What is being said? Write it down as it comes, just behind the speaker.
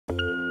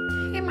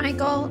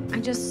Michael, I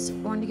just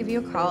wanted to give you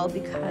a call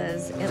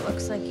because it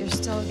looks like you're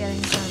still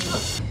getting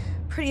some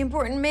pretty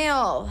important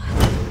mail.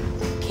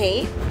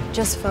 Kate,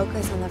 just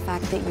focus on the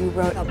fact that you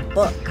wrote a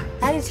book.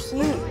 That is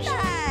huge.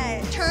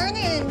 Turn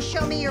and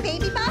show me your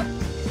baby bump.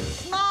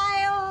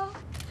 Smile.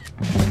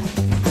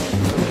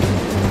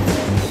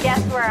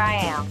 Guess where I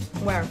am?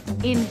 Where?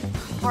 In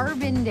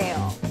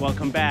Carbondale.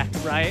 Welcome back,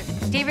 right?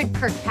 David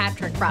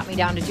Kirkpatrick brought me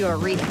down to do a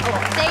reading.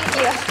 Oh, thank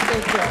you.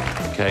 Thank you.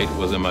 Kate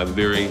was in my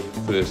very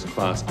first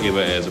class ever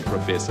as a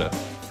professor.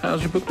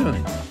 How's your book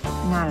doing?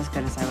 Not as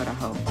good as I would have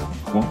hoped.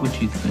 What would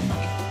you think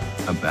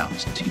about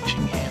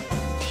teaching here?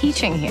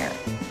 Teaching here.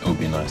 It would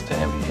be nice to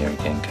have you here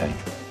again, Kate.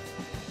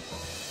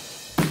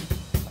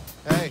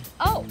 Hey.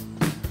 Oh,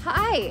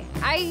 hi.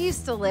 I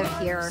used to live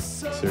here.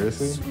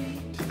 Seriously?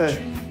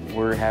 Hey.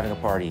 We're having a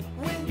party.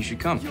 You should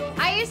come.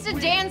 I used to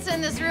dance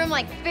in this room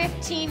like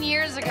 15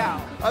 years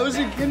ago. I was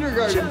in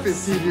kindergarten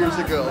 15 years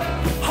ago.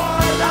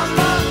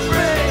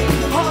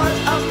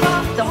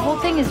 The whole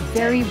thing is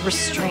very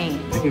restrained.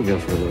 I could go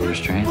for a little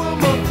restraint. Oh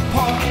my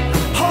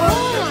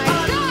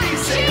God,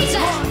 Jesus!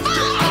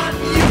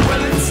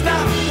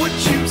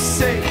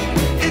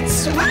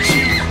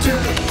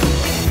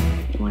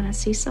 You want to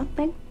see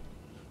something?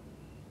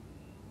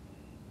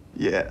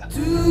 Yeah.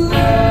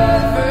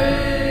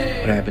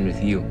 What happened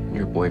with you,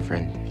 your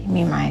boyfriend? You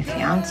mean my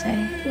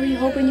fiance? Were you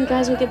hoping you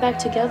guys would get back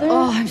together?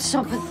 Oh, I'm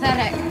so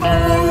pathetic.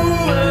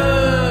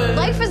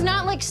 Life is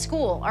not like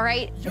school, all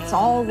right? It's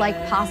all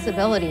like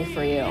possibility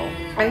for you.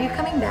 Are you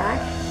coming back?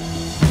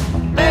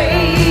 Baby.